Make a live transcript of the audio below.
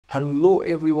Hello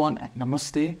everyone and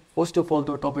namaste. First of all,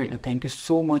 thank you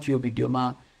so much your video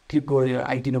click गरेर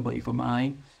आइदिनु भएकोमा है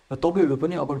र तपाईहरु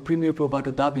पनि अब प्रिमियर प्रोबाट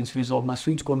दाभिन्सी रिजल्भमा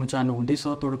स्विच गर्न चाहनुहुँदैछ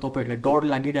तर तपाईहरुलाई डर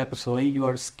लागिरहेको छ है यु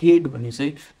आर स्केर्ड भने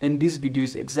चाहिँ then this video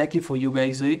is exactly for you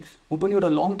guys है म पनि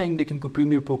एउटा लङ टाइम देखिको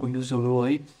प्रिमियर प्रोको युजर हो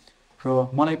है र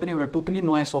मलाई पनि एउटा टोटली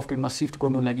नयाँ सफ्टवेयरमा शिफ्ट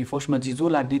गर्नु लागि फर्स्टमा जिजो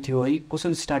लाग्दै थियो है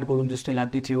कसरी स्टार्ट गरौँ जस्तै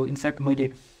लाग्दै थियो इनफ्याक्ट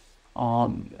मैले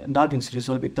दाभिन्सी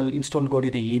रिजल्भ एकताल इन्स्टल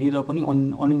गरेर हेरेर पनि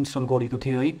अनइन्स्टल गरेको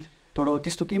थिएँ है तर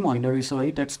त्यस्तो केही होइन रहेछ है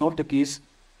that's not the case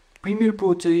premier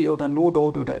pro चाहिँ एउटा नो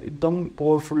डाउट एउटा एकदम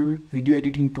पावरफुल भिडियो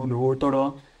एडिटिङ टुल हो तर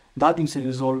दाभिन्सी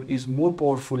रिजल्भ इज मोर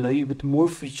पावरफुल है विथ मोर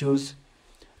फिचर्स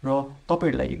र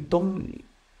तपाईहरुलाई एकदम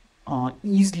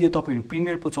इजिली तपाईहरु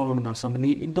प्रिमियर प्रो चलाउनु भएको छ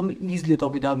भने एकदम इजिली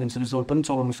तपाईं दाभिन्सी रिजल्भ पनि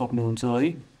चलाउन सक्नुहुन्छ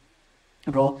है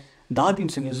र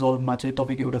दाभिन्सी रिजल्भमा चाहिँ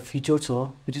तपाईको एउटा फिचर छ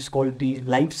which is called the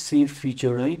life save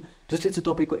feature है जसले चाहिँ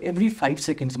तपाईको एभ्री 5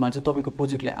 सेकेन्ड्समा चाहिँ तपाईको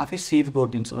प्रोजेक्टलाई आफै सेभ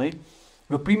गरिदिन्छ है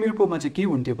र प्रिमियर प्रोमा चाहिँ के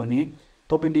हुन्थ्यो भने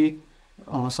तपाईले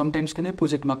समटाइम्स कुनै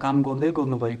प्रोजेक्टमा काम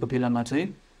गर्नुभएको बेलामा चाहिँ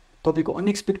तपाईको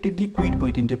अनएक्सपेक्टेडली क्विट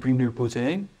भइदिन्थ्यो प्रिमियर प्रो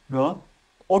चाहिँ है र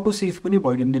अटो सेभ पनि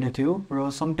भइदिँदैन थियो र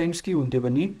समटाइम्स के हुन्थ्यो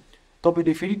भने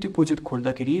तपाईले फेरि त्यो प्रोजेक्ट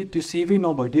खोल्दाखेरि त्यो सेभै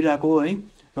नभइदिरहेको है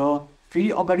र फेरि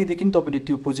अगाडिदेखि तपाईले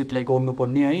त्यो प्रोजेक्टलाई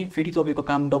गर्नुपर्ने है फेरि तपाईको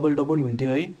काम डबल हुन्थ्यो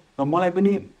है र मलाई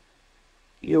पनि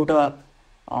एउटा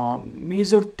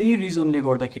मेजर त्यही रिजनले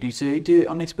गर्दाखेरि चाहिँ त्यो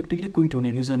अनएक्सपेक्टेडली क्विट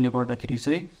हुने रिजनले गर्दाखेरि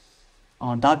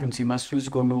चाहिँ दाभिन्सीमा स्विच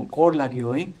गर्नु कर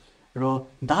लाग्यो है र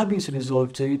दाभिन्सी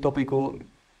रिजल्भ चाहिँ तपाईको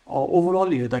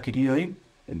ओभरअल हेर्दाखेरि है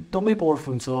एकदमै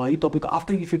पावरफुल छ है तपाईको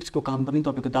आफ्टर इफेक्ट्सको काम पनि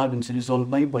तपाईको दाभिन्सी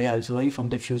रिजल्भमै भइहाल्छ है फ्रम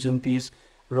द फ्युजन पेज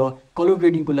र कलर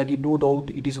ग्रेडिङको लागि no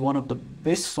doubt it is one of the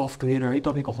best software है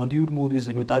तपाईको हलिउड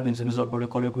मुभिजहरु दाभिन्सी रिजल्भबाट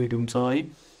कलर ग्रेड हुन्छ है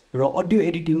र अडियो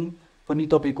एडिटिङ पनि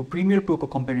तपाईको प्रिमियर प्रोको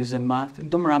कम्पेरिजनमा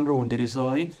एकदम राम्रो हुँदै रहेछ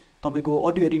है तपाईको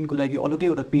अडियो एडिटिङको लागि अलग्गै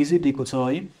एउटा पेजै दिएको छ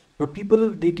है र people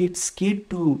they get scared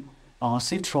to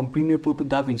shift from premier pro to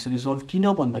दाभिन्सी resolve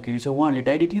किन भन्दाखेरि चाहिँ उहाँहरूले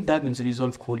डाइरेक्टली दाभिन्सी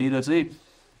रिजल्भ खोलेर चाहिँ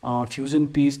फ्युजन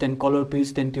पेज त्यहाँदेखि कलर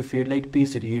पेज त्यहाँदेखि त्यो फेडलाइट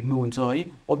पेजहरू हेर्नुहुन्छ है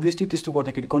अभियसली त्यस्तो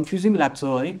गर्दाखेरि कन्फ्युजिङ लाग्छ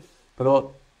है र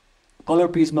कलर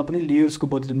पेजमा पनि लेयर्सको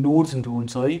बदली नोड्सहरू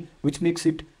हुन्छ है which makes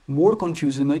it more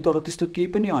confusing है तर त्यस्तो केही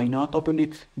पनि होइन तपाईँले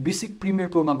बेसिक प्रिमियर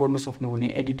प्रोमा गर्न सक्नुहुने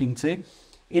एडिटिङ चाहिँ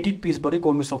एडिट पेजबाटै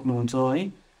गर्न सक्नुहुन्छ है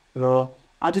र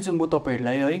आज चाहिँ म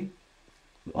तपाईँहरूलाई है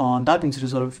दाभिन्सी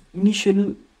रिजल्भ इनिसियल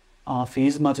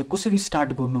फेजमा चाहिँ कसरी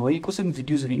स्टार्ट गर्नु है कसरी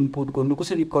भिडियोजहरू इम्पोर्ट गर्नु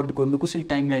कसरी कट गर्नु कसरी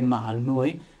टाइमलाइनमा हाल्नु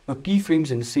है र की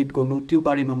फ्रेम्सहरू सेट गर्नु त्यो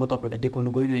बारेमा म तपाईँहरूलाई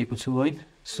देखाउन गइरहेको छु है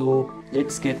so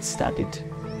let's get started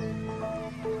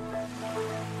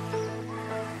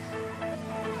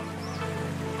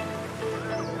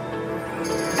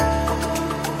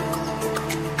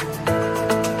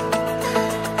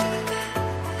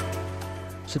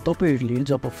so तपाईहरुले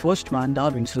जब फर्स्टमा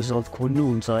दाभिन्सी रिजल्भ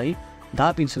खोल्नुहुन्छ है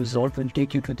दाभिन्सी resolve will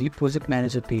take you to the project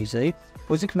manager page है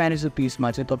प्रोजेक्ट म्यानेजर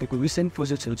पेजमा चाहिँ तपाईको रिसेन्ट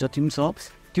प्रोजेक्ट्सहरू जति पनि छ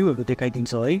त्योहरू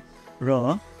देखाइदिन्छ है र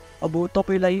अब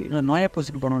तपाईलाई नयाँ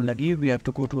प्रोजेक्ट बनाउन लागि we have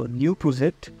to go to a new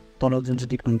project तल जुन चाहिँ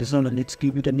देख्नुहुँदैछ let's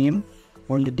give it a name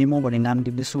मैले डेमो भन्ने नाम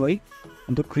दिँदैछु है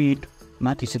अन्त क्रिएट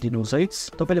माथि चाहिँ दिनुहोस् है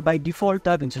तपाईले बाई डिफल्ट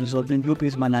दाभिन्सी रिजल्भ यो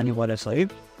पेजमा लानेवाला छ है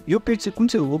यो पेज चाहिँ कुन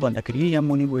चाहिँ हो भन्दाखेरि यहाँ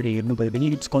मुनि गएर हेर्नुभयो भने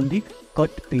it's called the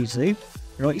cut page है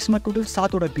र यसमा टोटल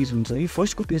 7 वटा पेज हुन्छ है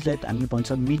फर्स्टको पेजलाई हामी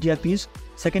भन्छ मिडिया पेज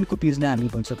सेकेन्डको पेजलाई हामी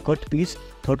भन्छ कट पेज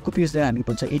थर्डको पेजलाई हामी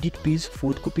भन्छ एडिट पेज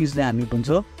फोर्थको पेजलाई हामी भन्छ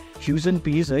फ्युजन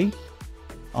पेज है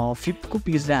फिफ्थको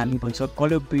पेजलाई हामी भन्छ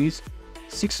कलर पेज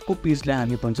सिक्सको पेजलाई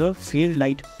हामी भन्छ फेड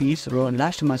लाइट पेज र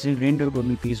लास्टमा चाहिँ रेन्डर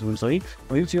गर्ने पेज हुन्छ है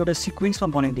र यो चाहिँ एउटा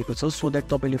सिक्वेन्समा बनाइदिएको छ सो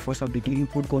द्याट तपाईँले फर्स्टमा भिडियो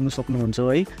इम्पोर्ट गर्नु सक्नुहुन्छ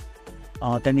है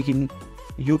त्यहाँदेखि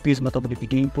यो पेजमा तपाईँले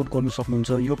भिडियो इम्पोर्ट गर्नु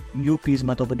सक्नुहुन्छ यो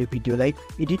पेजमा तपाईँले भिडियोलाई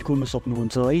एडिट गर्नु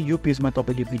सक्नुहुन्छ है यो पेजमा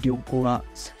तपाईँले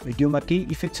भिडियोमा केही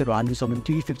इफेक्ट्सहरू हाल्नु सक्नुहुन्छ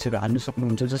त्यो इफेक्ट्सहरू हाल्नु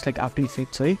सक्नुहुन्छ जस्ट लाइक आफ्टर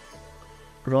इफेक्ट्स है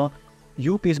र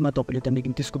यो पेजमा तपाईँले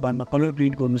त्यहाँदेखि त्यसको बादमा कलर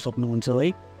ग्रेड गर्नु सक्नुहुन्छ है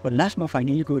र लास्टमा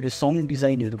फाइनली गएर साउन्ड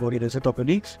डिजाइनहरू गरेर चाहिँ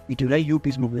तपाईँले भिडियोलाई यो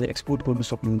पेजमा गएर एक्सपोर्ट गर्नु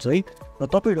सक्नुहुन्छ है र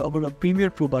तपाईँहरू अब प्रिमियर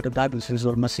प्रोबाट दाभिन्सी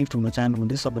रिजल्भमा शिफ्ट हुन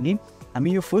चाहनुहुँदैछ भने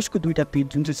हामी यो फर्स्टको दुईवटा पेज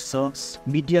जुन चाहिँ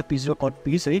छ मिडिया पेज र कट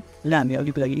पेज है यसलाई हामी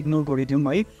अलिकति लागि इग्नोर गरिदिउँ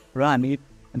है र हामी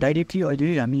डाइरेक्टली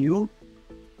अहिले हामी यो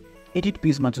एडिट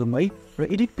पेजमा जाउँ है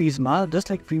र एडिट पेजमा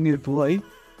जस्ट लाइक प्रिमियर प्रो है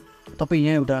तपाईँ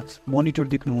यहाँ एउटा मोनिटर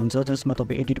देख्नुहुन्छ जसमा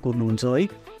तपाईँ एडिट गर्नुहुन्छ है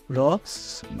र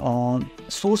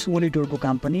सोर्स मोनिटरको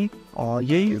काम पनि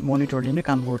यही मोनिटरले नै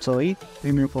काम गर्छ है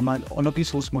प्रिमियर प्रोमा अलग्गै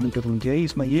सोर्स मोनिटर हुन्थ्यो है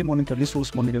यसमा यही मोनिटरले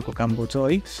सोर्स मोनिटरको काम गर्छ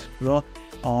है र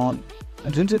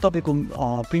जुन चाहिँ तपाईँको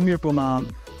प्रिमियर प्रोमा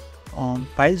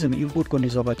फाइल्सहरू इम्पोर्ट गर्ने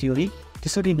जग्गा थियो है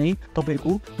त्यसरी नै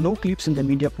तपाईँको know clips in the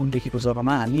media पुल लेखेको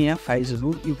जग्गामा हामी यहाँ फाइल्सहरू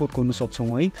इम्पोर्ट गर्न सक्छौँ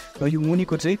है। र यो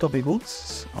मुनिको चाहिँ तपाईँको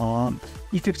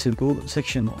इफेक्ट्सहरूको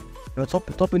सेक्सन हो। र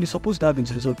तपाईँले सपोज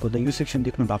डाभिन्सी रिजल्भ गर्दा यो सेक्सन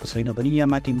देख्नु भएको छैन भने यहाँ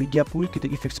माथि मिडिया पुल कि त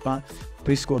इफेक्ट्समा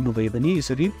प्रेस गर्नुभयो भने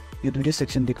यसरी यो दुईटै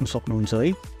सेक्सन देख्न सक्नुहुन्छ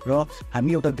है। र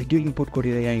हामी एउटा भिडियो इम्पोर्ट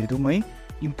गरेर यहाँ हेरौँ है।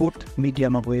 इम्पोर्ट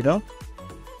मिडियामा गएर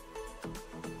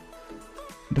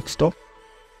डेस्कटप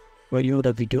र यो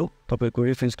एउटा भिडियो तपाईँको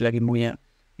रेफरेन्सको लागि म यहाँ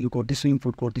यो गर्दैछु,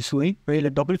 इम्पोर्ट गर्दैछु है। र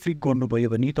यसलाई डबल क्लिक गर्नुभयो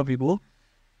भने तपाईँको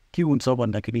के हुन्छ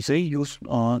भन्दाखेरि चाहिँ यो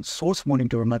सोर्स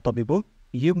मोनिटरमा तपाईँको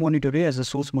यो मोनिटरै एज अ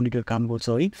सोर्स मोनिटर काम गर्छ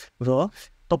है। र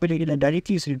तपाईँले यसलाई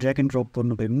डाइरेक्टली यसरी ड्र्याग एन्ड ड्रप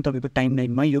गर्नुभयो भने तपाईँको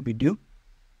टाइमलाइनमा यो भिडियो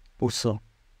पोस्ट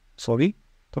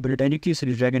तपाईँले डाइरेक्टली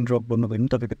यसरी ड्र्याग एन्ड ड्रप गर्नुभयो भने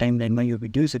तपाईँको टाइमलाइनमा यो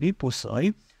भिडियो यसरी पोस्ट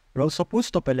है। र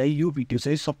सपोज तपाईँलाई यो भिडियो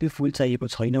चाहिँ सबै फुल चाहिएको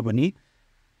छैन भने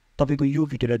तपाईँको यो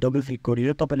भिडियोलाई डबल क्लिक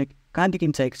गरेर तपाईँलाई कहाँदेखि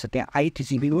चाहिएको छ त्यहाँ आई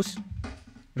थिचिदिनुहोस्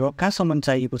र कहाँसम्म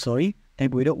चाहिएको छ है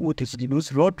त्यहाँ गएर ओ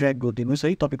थिचिदिनुहोस् र ड्र्याग गरिदिनुहोस्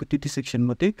है। तपाईँको त्यति सेक्सन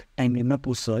मात्रै टाइमलाइनमा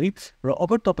पोस्ट है। र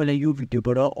अगर तपाईँलाई यो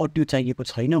भिडियोबाट अडियो चाहिएको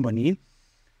छैन भने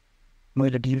म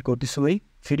यसलाई डिलिट गर्दैछु है।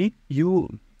 फेरि यो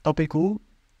तपाईँको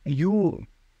यो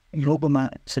लोगोमा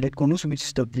सेलेक्ट गर्नुहोस्, विच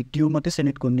इज द भिडियो मात्रै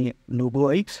सेलेक्ट गर्ने लोगो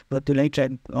है। र त्यसलाई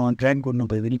ड्र्याग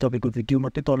गर्नुभयो भने तपाईँको भिडियो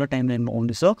मात्रै तल टाइमलाइनमा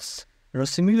आउनेछ। र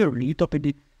सिमिलरली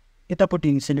तपाईँले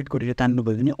यतापट्टि सेलेक्ट गरेर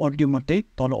तान्नुभयो भने अडियो मात्रै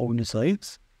तल आउनेछ है।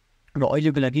 र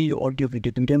अहिलेको लागि यो अडियो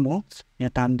भिडियो दुइटै म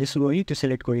यहाँ तान्दैछु है, त्यो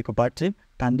सेलेक्ट गरेको पार्ट चाहिँ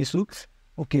तान्दैछु।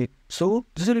 ओके, सो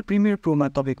जसरी प्रिमियर प्रोमा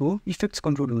तपाईँको इफेक्ट्स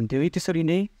कन्ट्रोल हुन्थ्यो है त्यसरी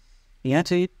नै यहाँ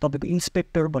चाहिँ तपाईँको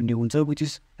इन्सपेक्टर भन्ने हुन्छ, which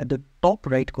is at the top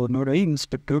right corner है,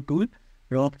 इन्सपेक्टर टुल।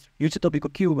 र यो चाहिँ तपाईँको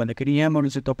के हो भन्दाखेरि यहाँबाट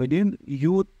चाहिँ तपाईँले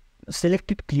यो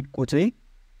सेलेक्टेड क्लिपको चाहिँ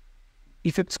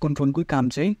इफेक्ट्स कन्ट्रोलकै काम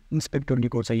चाहिँ इन्सपेक्टरले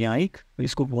गर्छ यहाँ है।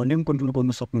 यसको भोल्युम कन्ट्रोल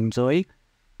गर्न सक्नुहुन्छ है।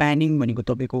 प्यानिङ भनेको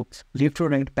तपाईँको लेफ्ट र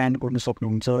राइट प्यान गर्न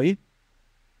सक्नुहुन्छ है।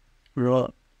 र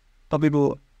तपाईँको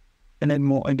यसलाई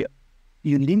म अहिले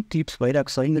यो लिङ्क टिप्स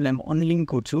भइरहेको छ, यसलाई म अनलिङ्क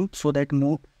गर्छु सो द्याट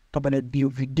म तपाईँलाई यो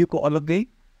भिडियोको अलग्गै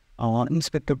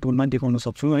इन्सपेक्टर टुलमा देखाउन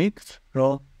सक्छु है। र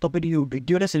तपाईँले यो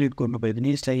भिडियोलाई सेलेक्ट गर्नुभयो भने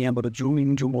यसलाई यहाँबाट जुम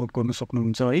इन जुम आउट गर्न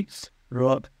सक्नुहुन्छ है।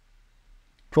 र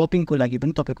क्रपिङको लागि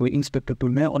पनि तपाईँको इन्सपेक्टर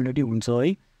टुलमै अलरेडी हुन्छ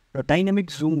है। र डाइनामिक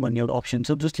जुम भन्ने एउटा अप्सन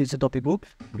छ जसले चाहिँ तपाईँको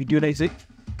भिडियोलाई चाहिँ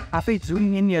आफै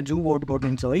zoom in yeah zoom out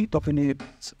गरिदिन्छ है। तपाईँले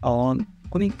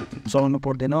कुनै चलाउनु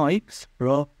पर्दैन है।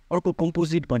 र अर्को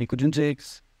कम्पोजिट भनेको जुन चाहिँ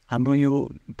हाम्रो यो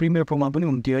प्रिमियर प्रोमा पनि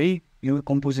हुन्थ्यो है, यो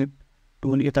कम्पोजिट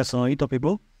टुल यता छ है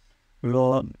तपाईँको। र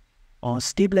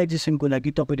स्टेबलाइजेसनको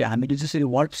लागि तपाईँले हामीले जसरी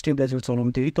वार्प स्टेबलाइजर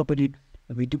चलाउँथ्यो है, तपाईँले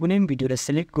कुनै पनि भिडियोलाई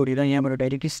सेलेक्ट गरेर यहाँबाट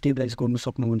डाइरेक्टली स्टेबलाइज गर्नु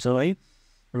सक्नुहुन्छ है।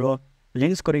 र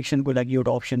लेन्स करेक्सनको लागि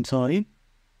एउटा अप्सन छ है।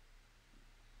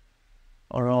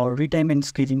 र रिटाइम एन्ड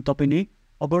स्केलिङ तपाईँले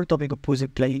अगर तपाईँको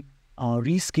प्रोजेक्टलाई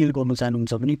रिस्केल गर्नु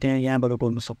चाहनुहुन्छ भने त्यहाँ यहाँबाट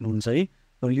गर्नु सक्नुहुन्छ है।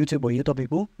 र यो चाहिँ भयो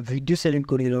तपाईँको भिडियो सेलेक्ट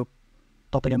गरेर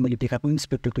तपाईँलाई मैले देखाएको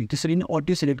इन्सपेक्टर टुल। त्यसरी नै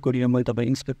अडियो सेलेक्ट गरेर मैले तपाईँ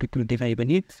इन्सपेक्टर टुल देखाएँ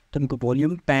भने तपाईँको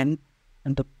भोल्युम, प्यान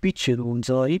अन्त पिचहरू हुन्छ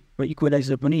है। र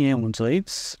इक्वलाइजर पनि यहाँ हुन्छ है।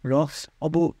 र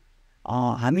अब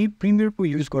हामी प्रिमियर प्रो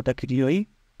युज गर्दाखेरि है,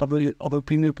 तपाईँले अब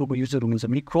प्रिमियर प्रोको युजर हुनुहुन्छ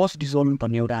भने क्रस डिजल्भ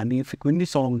भन्ने एउटा हामी फ्रिक्वेन्टली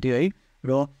चलाउँथ्यो है।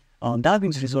 र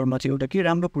डाभिन्सी रिजल्भमा चाहिँ एउटा के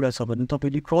राम्रो कुरा छ भने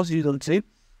तपाईँले क्रस डिजल्भ चाहिँ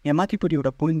यहाँ माथिपट्टि एउटा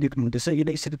पोइन्ट देख्नुहुँदैछ,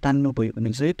 यसलाई यसरी तान्नुभयो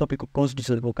भने चाहिँ तपाईँको क्रस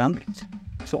डिजल्भको काम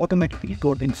सो अटोमेटिकली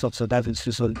गरिदिनु सक्छ डाभिन्सी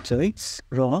रिजल्भ चाहिँ है।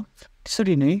 र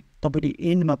त्यसरी नै तपाईँले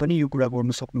एन्डमा पनि यो कुरा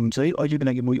गर्नु सक्नुहुन्छ है। अहिलेको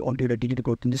लागि म यो अडियोलाई डिलिट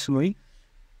गरिदिँदैछु है।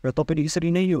 र तपाईँले यसरी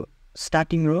नै यो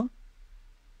स्टार्टिङ र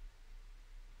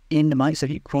एन्डमा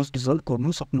यसरी क्रस डिजल्भ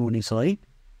गर्नु सक्नुहुनेछ है।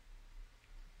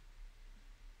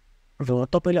 र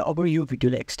तपाईँले अब यो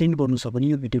भिडियोलाई एक्सटेन्ड गर्नु छ भने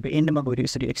यो भिडियोको एन्डमा गएर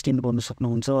यसरी एक्सटेन्ड गर्नु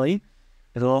सक्नुहुन्छ है।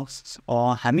 र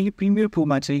हामी प्रिमियर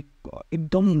प्रोमा चाहिँ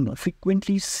एकदम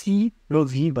फ्रिक्वेन्टली सी र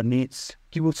भी भन्ने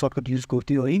किबोर्ड सर्टकट युज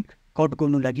गर्थ्यो है कट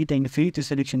गर्नु लागि, त्यहाँदेखि फेरि त्यो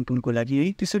सेलेक्सन टुलको लागि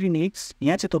है। त्यसरी नै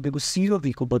यहाँ चाहिँ तपाईँको सी र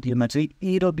भीको बदलीमा चाहिँ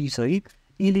ए र बी छ है।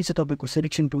 एले चाहिँ तपाईँको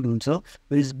सेलेक्सन टुल हुन्छ,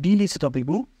 बीले चाहिँ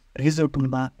तपाईँको रेजर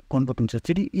टुलमा कन्भर्ट हुन्छ।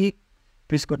 फेरि ए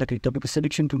प्रेस गर्दाखेरि तपाईँको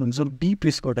सेलेक्सन टुल हुन्छ, बी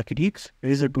प्रेस गर्दाखेरि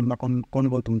रेजर टुलमा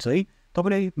कन्भर्ट हुन्छ है।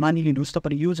 तपाईँलाई मानिलिनुहोस्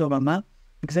तपाईँले यो जग्गामा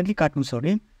एक्ज्याक्टली काट्नु छ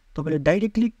अरे, तपाईँले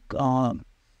डाइरेक्टली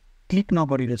क्लिक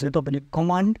नगरेर चाहिँ तपाईँले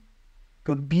कमान्ड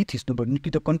र बी थिच्नु पर्ने कि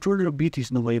त कन्ट्रोल र बी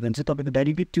थिच्नुभयो भने चाहिँ तपाईँको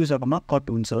डाइरेक्टली त्यो जग्गामा कट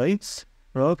हुन्छ है।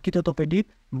 र कि त तपाईँले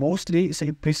माउसले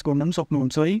यसरी प्रेस गर्न पनि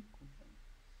सक्नुहुन्छ है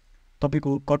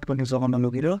तपाईँको कट गर्ने जग्गामा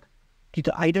लगेर, कि त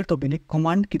आइदर तपाईँले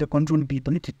कमान्ड कि त कन्ट्रोल बी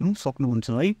पनि थिच्नु सक्नुहुन्छ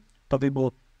है। तपाईँको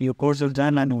यो कर्सर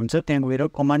जहाँ लानुहुन्छ त्यहाँ गएर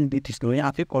कमान्ड बी थिच्नु है,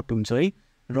 आफै कट हुन्छ है।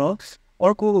 र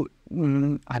अर्को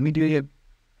हामीले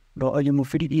र अहिले म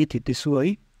फेरि ए थिच्दैछु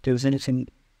है त्यो सेलेक्सन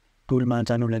टुलमा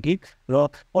जानु लागि। र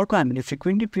अर्को हामीले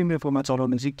फ्रिक्वेन्टली प्रिमियर प्रोमा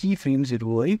चलाउने चाहिँ की फ्रेम्सहरू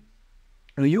हो है।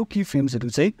 र यो की फ्रेम्सहरू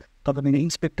चाहिँ तपाईँले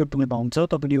इन्सपेक्टर टुलमा हुन्छ,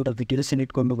 तपाईँले एउटा भिडियोलाई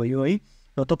सेलेक्ट गर्नुभयो है,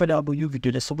 र तपाईँले अब यो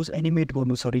भिडियोलाई सपोज एनिमेट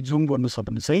गर्नु छ अरे जुम गर्नु छ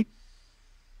भने चाहिँ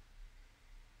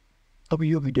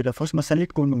तपाईँ यो भिडियोलाई फर्स्टमा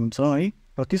सेलेक्ट गर्नुहुन्छ है,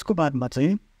 र त्यसको बादमा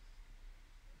चाहिँ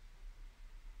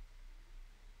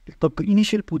तपाईँको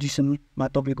इनिसियल पोजिसनमा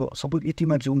तपाईँको सपोज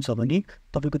यतिमा जुम छ भने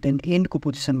तपाईँको त्यहाँदेखि एन्डको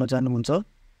पोजिसनमा जानुहुन्छ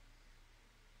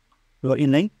र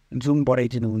यसलाई जुम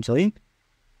बढाइदिनुहुन्छ है,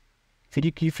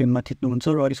 फेरि की फ्रेममा थिच्नुहुन्छ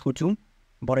र यसको जुम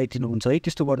बढाइदिनुहुन्छ है।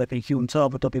 त्यस्तो गर्दाखेरि के हुन्छ,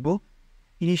 अब तपाईँको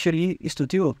इनिसियली यस्तो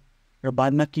थियो र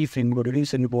बादमा की फ्रेम गरेर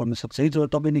यसरी बढ्न सक्छ है। जब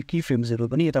तपाईँले की फ्रेम्सहरू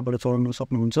पनि यताबाट चढाउन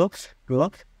सक्नुहुन्छ र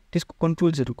त्यसको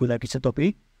कन्ट्रोल्सहरूको लागि चाहिँ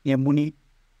तपाईँ यहाँ मुनि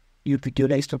यो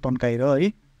भिडियोलाई यस्तो टन्काएर है,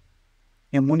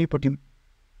 यहाँ मुनिपट्टि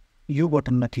यो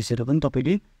बटनमा थिचेर पनि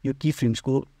तपाईँले यो की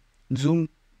फ्रेम्सको जुम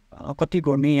कति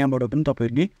गर्ने यहाँबाट पनि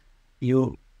तपाईँले यो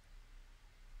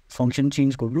फङ्सन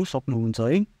चेन्ज गर्नु सक्नुहुन्छ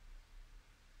है।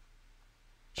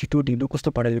 छिटो ढिलो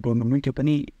कस्तो पाराले गर्नु पनि त्यो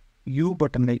पनि यो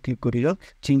बटनलाई क्लिक गरेर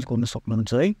चेन्ज गर्न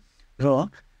सक्नुहुन्छ है। र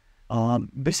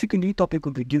बेसिकली तपाईँको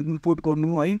भिडियो इम्पोर्ट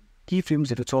गर्नु है, की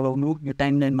फ्रेम्सहरू चलाउनु, यो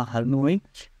टाइमलाइनमा हाल्नु है,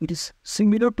 it is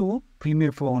similar to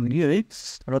premier pro only है।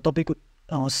 र तपाईँको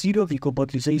सी र भीको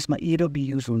बदली चाहिँ यसमा ए र बी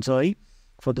युज हुन्छ है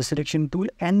for the selection tool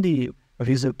and the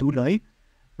reserve tool है।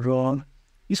 र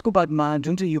यसको बादमा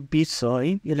जुन चाहिँ यो पेज छ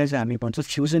है, यसलाई चाहिँ हामी भन्छौँ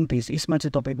फ्युजन पेज। यसमा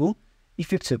चाहिँ तपाईँको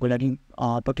इफेक्ट्सहरूको लागि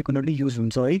पर्टिकुलरली युज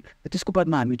हुन्छ है। त्यसको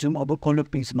बादमा हामी जाउँ अब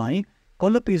कलर पेजमा है।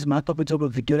 कलर पेजमा तपाईँ जब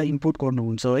भिडियोलाई इम्पोर्ट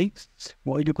गर्नुहुन्छ है,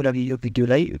 म अहिलेको लागि यो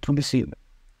भिडियोलाई थुम्बेसी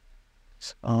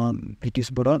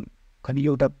भिडियोसबाट खालि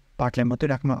एउटा पार्टलाई मात्रै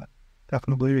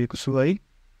राख्नु गइरहेको छु है।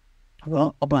 र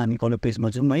अब हामी कलर पेजमा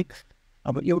जाउँ है।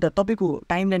 अब एउटा तपाईँको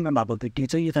टाइमलाइनमा भएको भिडियो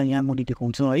चाहिँ यता यहाँ मुनि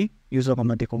देखाउँछ है, यो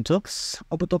जग्गामा देखाउँछ।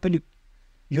 अब तपाईँले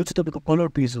यो चाहिँ तपाईँको कलर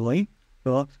पेज हो है,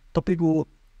 र तपाईँको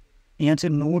यहाँ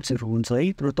चाहिँ नोट्सहरू हुन्छ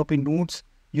है। र तपाईँ नोट्स,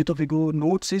 यो तपाईँको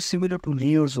नोट्स चाहिँ सिमिलर टु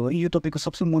लेयर्स हो है, यो तपाईँको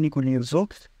सबसे मुनिको लेयर्स हो।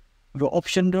 र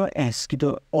अप्सन र एस कि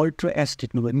त अल्ट र एस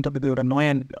थिच्नुभयो भने तपाईँको एउटा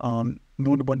नयाँ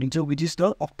नोट बनिन्छ which is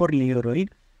the upper layer है,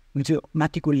 जुन चाहिँ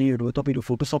माथिको लेयर हो। तपाईँहरू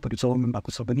फोटोसपहरू चलाउनु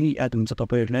भएको छ भने याद हुन्छ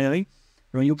तपाईँहरूलाई है।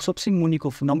 र यो सबसे मुनिको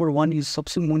नम्बर 1 इज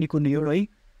सबसे मुनिको लेयर है,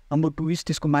 नम्बर 2 इज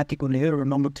त्यसको माथिको लेयर, र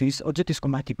नम्बर 3 इज अझै त्यसको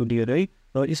माथिको लेयर है।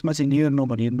 र यसमा चाहिँ लेयर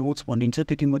नभने नोट्स भनिन्छ,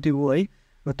 त्यति मात्रै हो है।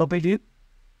 र तपाईँले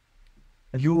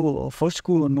यो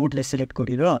फर्स्टको नोटलाई सेलेक्ट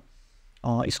गरेर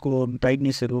यसको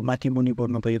ब्राइटनेसहरू माथि मुनि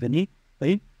बढ्नु भयो भने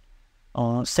है,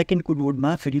 सेकेन्डको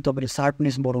नोडमा फेरि तपाईँले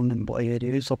सार्पनेस बढाउनु भयो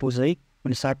अरे सपोज है,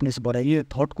 मैले सार्पनेस बढाएँ।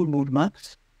 थर्डको नोडमा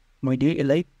मैले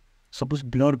यसलाई सपोज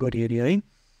ब्लर गरेँ अरे है।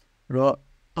 र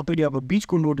तपाईँले अब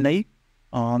बिचको नोडलाई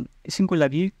एकछिनको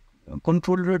लागि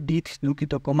कन्ट्रोल र डी थिच्नु कि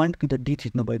त कमान्ड कि त डी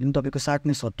थिच्नु भयो भने तपाईँको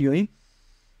सार्पनेस हट्यो है।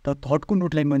 त थर्डको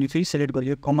नोटलाई मैले फेरि सेलेक्ट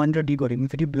गरेँ, कमान्ड र डी गरेँ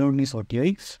भने फेरि ब्लरनेस हट्यो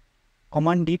है।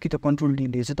 कमान्ड डी कि त कन्ट्रोल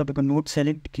डीले चाहिँ तपाईँको नोट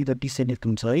सेलेक्ट कि त डिसेलेक्ट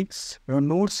हुन्छ है। र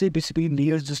नोट्स चाहिँ बेसिकली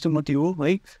लेयर्स जस्तो मात्रै हो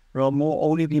है। र म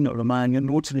आउने दिनहरूमा यहाँ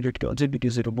नोट्स रिलेटेड अझै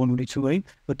भिडियोजहरू बनाउने छु है।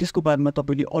 र त्यसको बादमा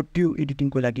तपाईँले अडियो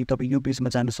एडिटिङको लागि तपाईँ यो पेजमा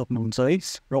जान सक्नुहुन्छ है।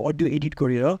 र अडियो एडिट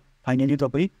गरेर फाइनली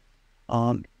तपाईँ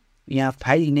यहाँ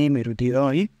फाइल नेमहरू दिएर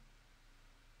है,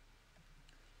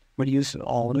 मैले युज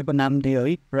हुनेको नाम दिएँ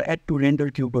है। र एड टु रेन्डर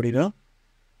क्यु गरेर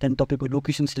त्यहाँदेखि तपाईँको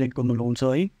लोकेसन सिलेक्ट गर्नु लाउँछ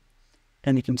है।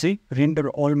 त्यहाँदेखि चाहिँ रेन्डर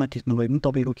अलमा थिच्नुभयो भने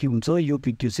तपाईँको के हुन्छ, यो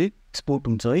भिडियो चाहिँ एक्सपोर्ट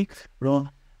हुन्छ है। र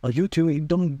यो थियो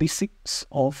एकदम basics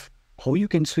of how you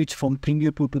can switch from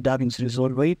premier pro to डाभिन्सी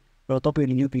resolve है। र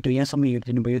तपाईँहरूले यो भिडियो यहाँसम्म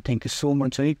हेरिदिनु भयो, थ्याङ्क यू सो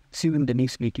मच है। C you in the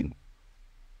next video.